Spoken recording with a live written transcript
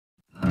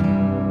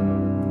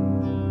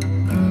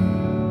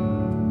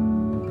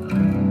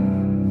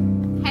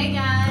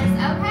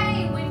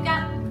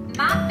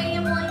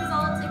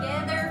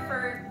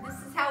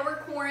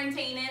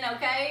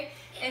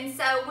And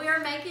so we're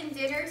making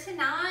dinner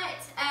tonight,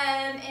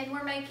 and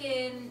we're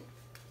making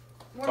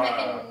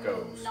nachos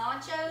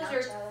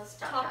or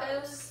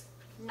tacos.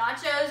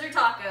 Nachos or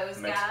tacos,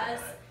 Mexican guys.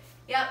 night.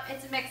 Yep,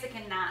 it's a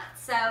Mexican night.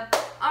 So,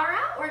 all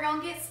right, we're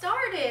gonna get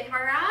started.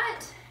 All right,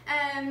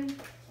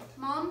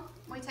 Mom,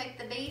 we take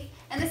the beef,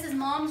 and this is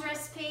Mom's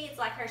recipe. It's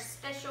like her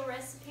special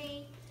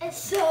recipe.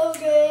 It's so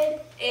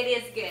good. It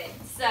is good.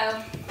 So,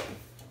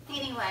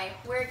 anyway,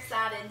 we're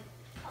excited.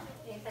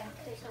 Anything?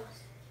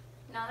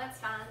 No, that's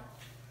fine.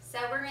 So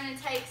we're gonna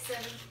take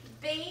some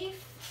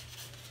beef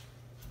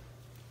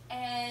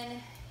and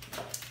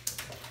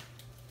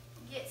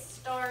get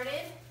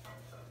started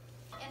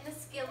in the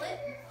skillet.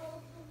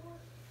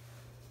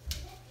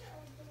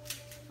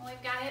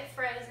 We've got it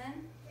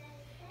frozen.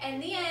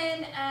 And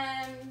then,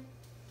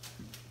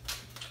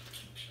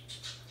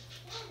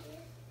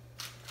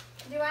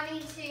 do I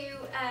need to,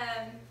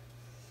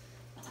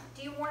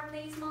 do you warm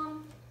these,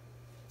 Mom?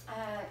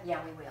 Yeah,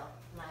 we will.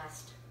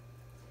 Last.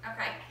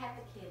 Okay. Have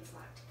the kids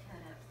like to cut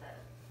up the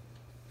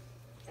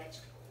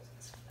vegetables and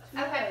stuff.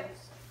 Okay.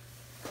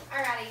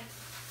 Alrighty.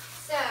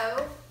 So,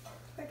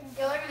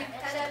 y'all are gonna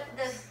cut up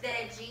the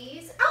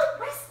veggies. Oh,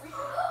 Wesley!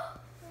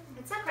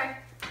 It's okay.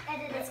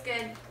 It's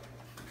good.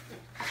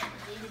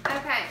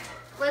 Okay.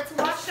 Let's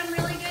wash them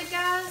really good,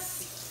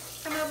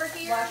 guys. Come over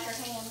here. Wash your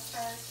hands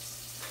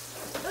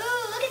first. Ooh,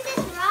 look at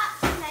this rock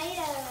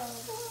tomato.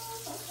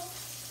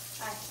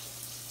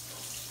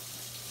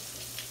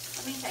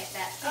 Let me take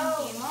that.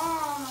 Thank you. Mom,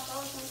 I thought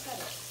I was going to cut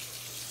it.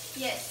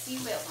 Yes,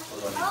 you will.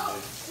 Oh,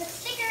 the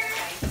sticker.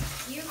 Okay.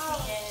 You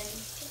can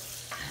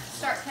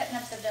start cutting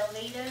up the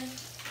Velveeta.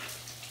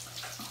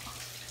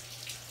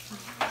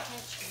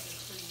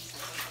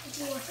 Did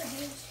you wash your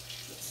hands?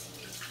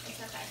 It's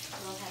okay.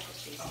 We'll have the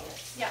cheese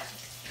here. Yeah.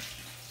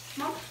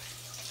 Mom?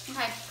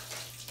 Okay.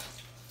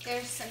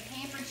 There's some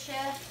Pampered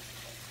Chef.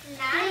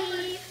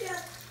 Nice.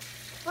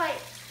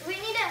 Wait, we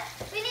need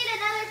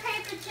another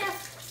paper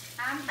chef.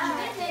 I'm You sure.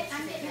 have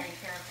to be very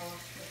careful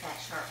with that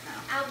sharp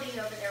knife. I'll be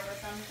over there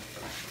with them.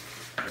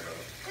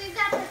 We've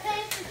got the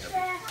paper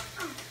chef.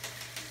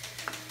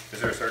 Is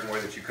there a certain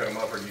way that you cut them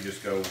up, or you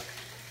just go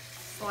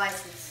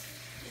Slices.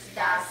 Just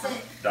dice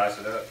it. dice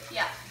it up?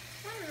 Yeah.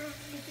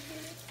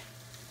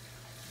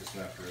 Just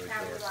enough to really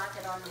How do you coarse. like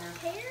it on your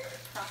Hair?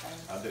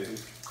 tacos? I do.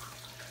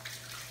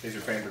 These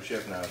are Pampered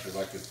Chef knives. They're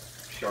like the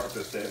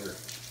sharpest ever.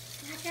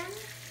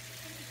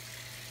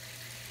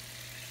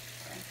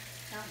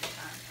 That'll be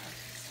fine.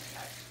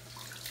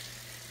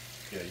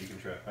 Yeah, you can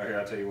try. Here,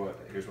 I'll tell you what.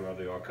 Here's what I'll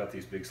do. I'll cut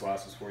these big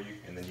slices for you,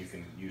 and then you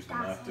can use the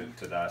knife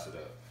to dice it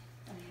up.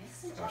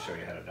 I'll show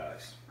you how to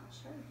dice. I'll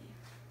show you.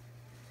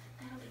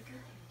 That'll be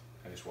good.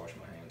 I just wash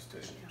my hands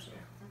too. So.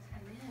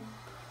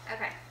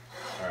 Okay.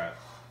 All right.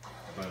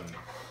 Boom.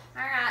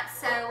 All right.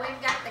 So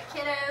we've got the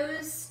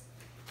kiddos.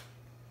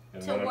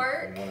 And To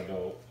work. And one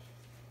adult.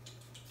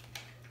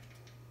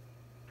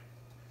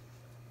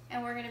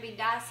 And we're going to be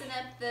dicing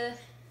up the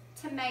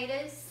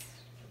tomatoes.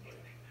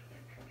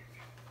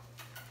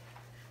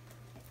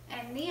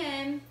 And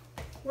then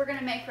we're going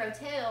to make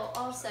rotel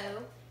also.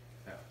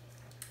 Yeah.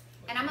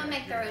 And I'm going to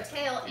make the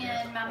rotel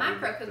in my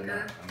micro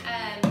cooker.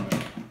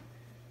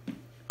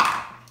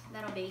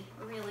 That'll be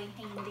really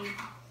handy.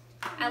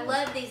 I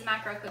love these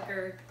micro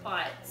cooker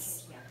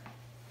pots.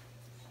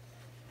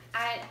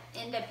 I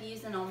end up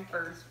using them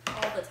for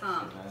all the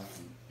time.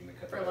 You may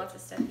cut For that lots up.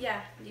 of stuff.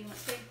 Yeah, do you want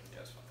to? Yeah,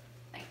 that's fine.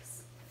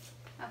 Thanks.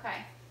 Okay.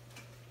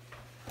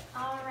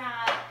 All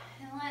right,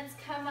 and let's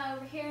come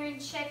over here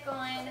and check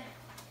on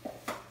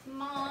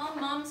Mom.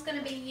 Mom's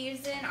gonna be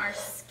using our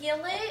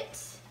skillet,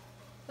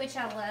 which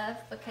I love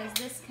because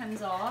this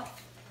comes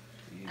off.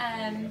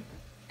 And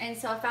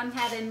so if I'm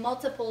having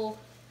multiple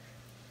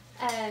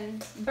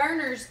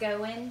burners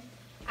going,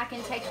 I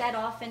can take that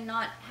off and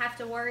not have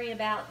to worry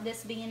about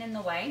this being in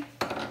the way.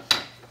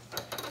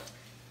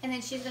 And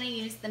then she's going to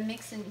use the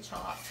mix and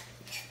chop.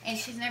 And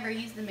she's never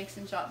used the mix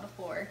and chop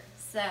before.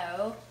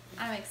 So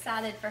I'm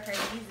excited for her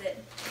to use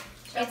it.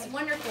 It's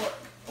wonderful.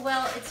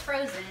 Well, it's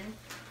frozen,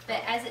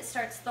 but as it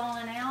starts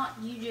thawing out,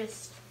 you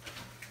just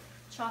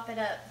chop it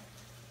up.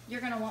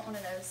 You're going to want one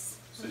of those.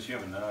 Since you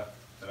have a knife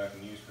that I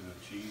can use for the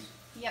cheese.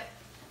 Yep.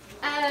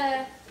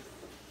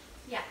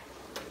 Yeah.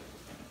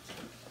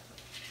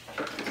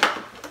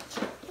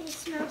 It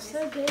smells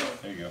so good.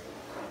 There you go.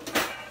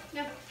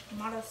 Yep.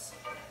 Modest.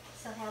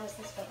 So how does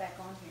this go back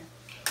on here?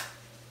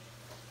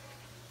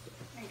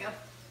 There you go.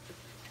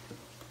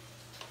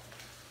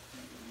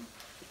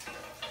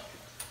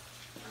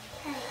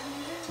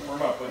 Where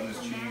am I putting this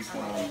cheese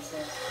when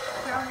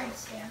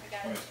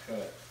Yeah. it's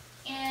cut?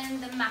 In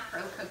the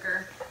micro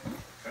cooker.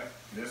 Okay.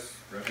 This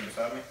right here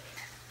beside me?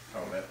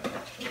 Oh, that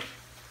thing.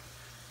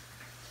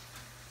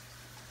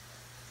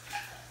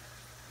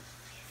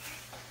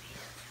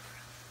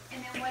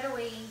 And then what do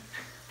we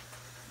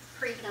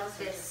preheat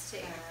this to?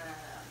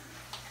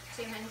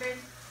 200?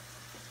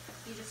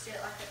 You just do it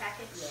like the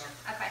package?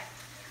 Yeah. Okay.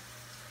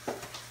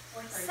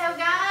 So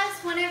guys,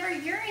 whenever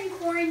you're in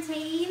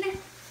quarantine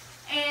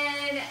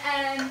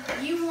and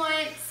you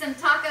want some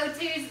Taco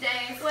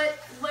Tuesday,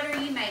 what are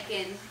you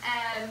making?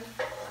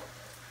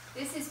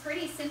 This is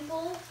pretty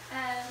simple.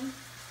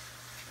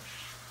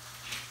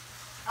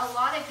 A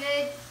lot of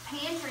good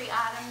pantry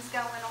items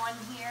going on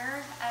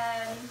here.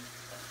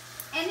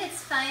 And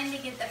it's fun to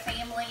get the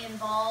family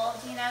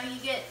involved. You know, you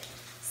get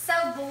so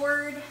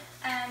bored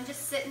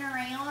just sitting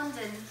around,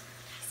 and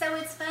so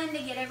it's fun to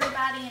get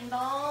everybody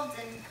involved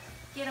and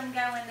get them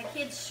going. The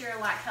kids sure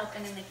like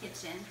helping in the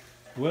kitchen.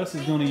 Wes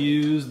is going to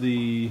use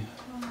the,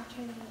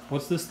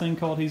 what's this thing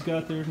called he's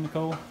got there,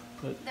 Nicole?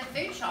 The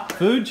food chopper.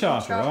 Food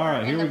chopper. All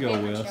right, here we go,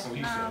 Wes.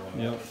 We still want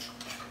Yep.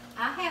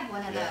 I have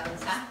one of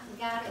those. I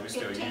got it We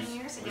still 15 use-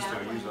 years we ago still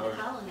when use ours.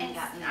 Nicole and them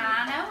got me.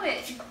 I know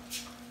it.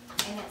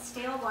 And it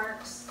still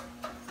works.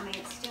 I mean,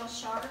 it's still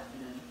sharp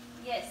and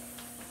Yes.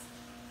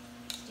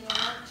 still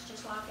works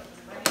just like it was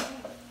brand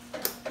new.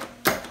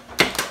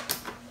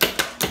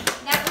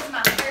 That was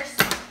my first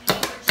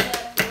paper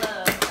chip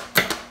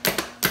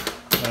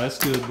love. That's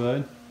good,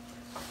 bud.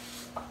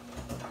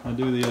 I'll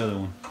do the other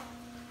one.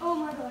 Oh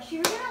my gosh,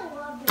 you're gonna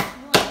love this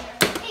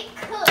blender. It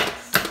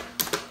cooks.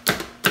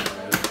 A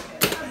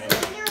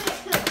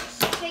blender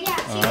cooks. So yeah,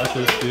 All right,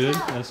 that's good.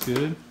 up, That's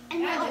good. And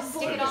Yeah, then just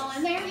stick it all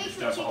in there. Just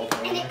dump the whole thing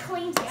in And it there?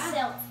 cleans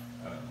itself.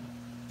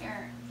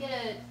 Here, get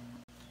a.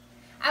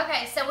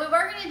 Okay, so we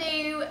were gonna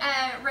do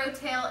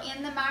rotel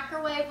in the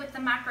microwave with the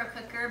micro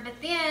cooker, but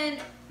then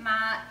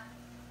my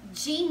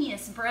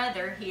genius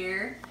brother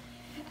here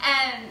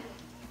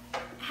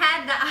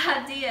had the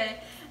idea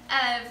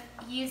of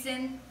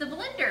using the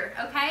blender.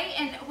 Okay,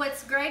 and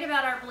what's great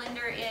about our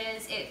blender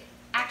is it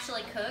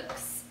actually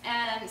cooks.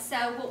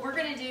 So what we're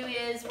gonna do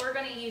is we're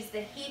gonna use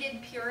the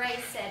heated puree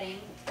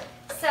setting.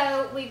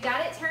 So we've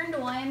got it turned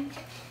on,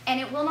 and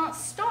it will not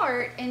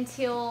start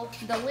until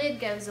the lid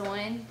goes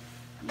on.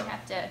 You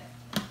have to,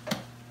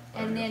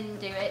 and then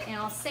do it, and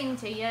I'll sing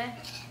to you.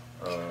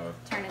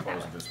 Turn it that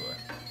close way. it this way.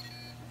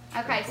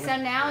 Okay, so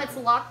now it's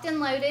locked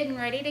and loaded and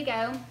ready to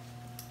go.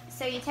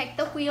 So you take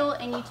the wheel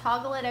and you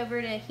toggle it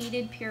over to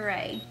heated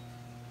puree.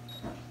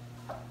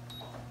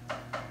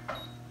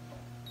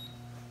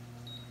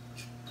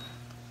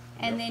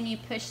 And then you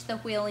push the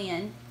wheel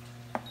in.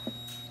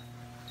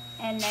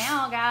 And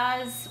now,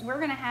 guys, we're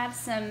gonna have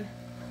some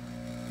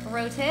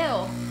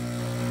rotel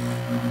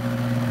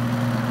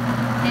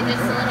in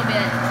just a little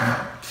bit.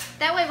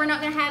 That way we're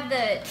not gonna have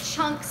the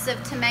chunks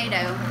of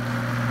tomato.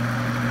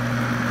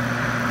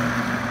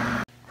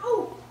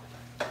 Ooh.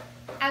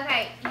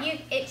 Okay,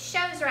 it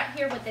shows right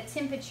here what the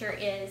temperature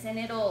is, and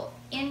it'll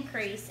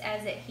increase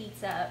as it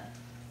heats up.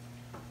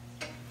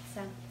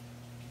 So.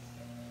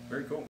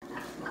 Very cool.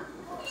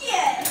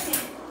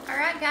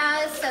 Alright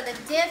guys, so the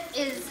dip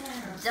is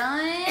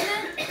done.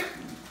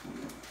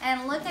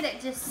 And look at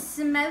it just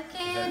smoking,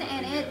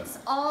 and it's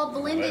all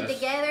blended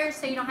together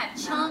so you don't have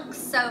chunks.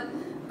 So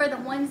for the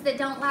ones that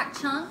don't like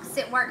chunks,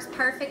 it works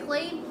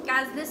perfectly.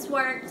 Guys, this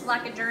worked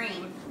like a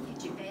dream.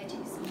 Get your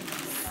veggies.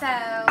 So,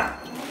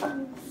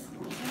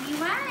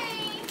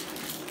 anyway.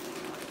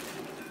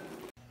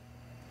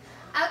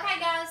 Okay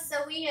guys, so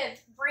we have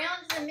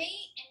browned the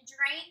meat and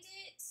drained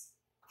it.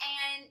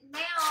 And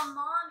now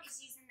Mom is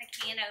using the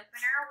can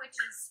opener, which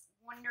is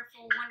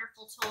wonderful,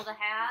 wonderful tool to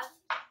have,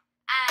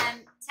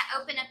 to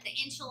open up the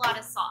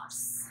enchilada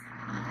sauce.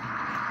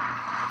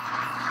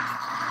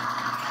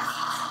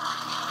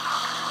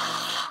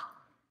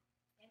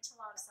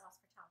 Enchilada sauce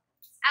for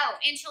tacos. Oh,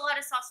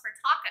 enchilada sauce for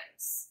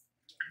tacos.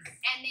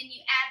 And then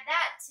you add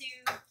that to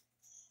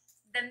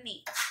the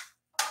meat.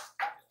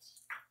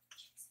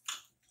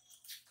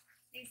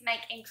 These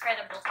make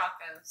incredible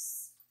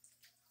tacos.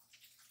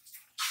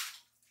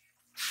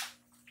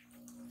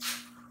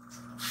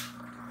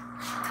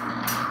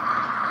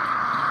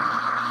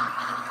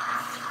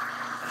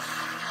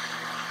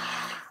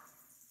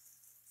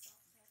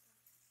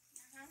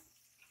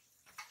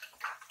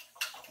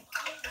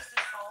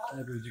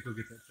 Abby, would you go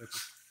get that pepper?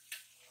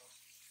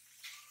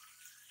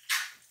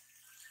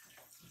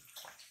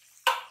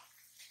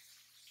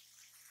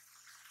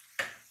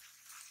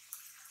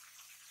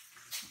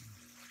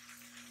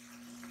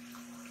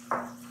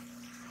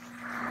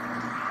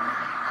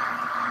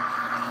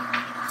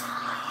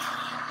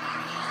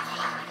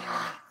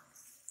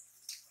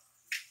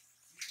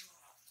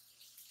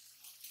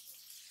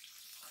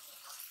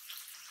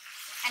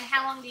 And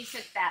how long do you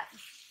cook that?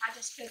 I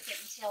just cook it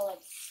until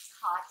it's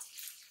hot.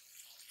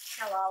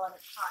 Until all of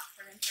it's hot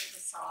through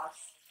the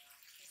sauce.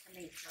 The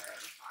meat's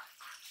already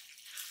hot.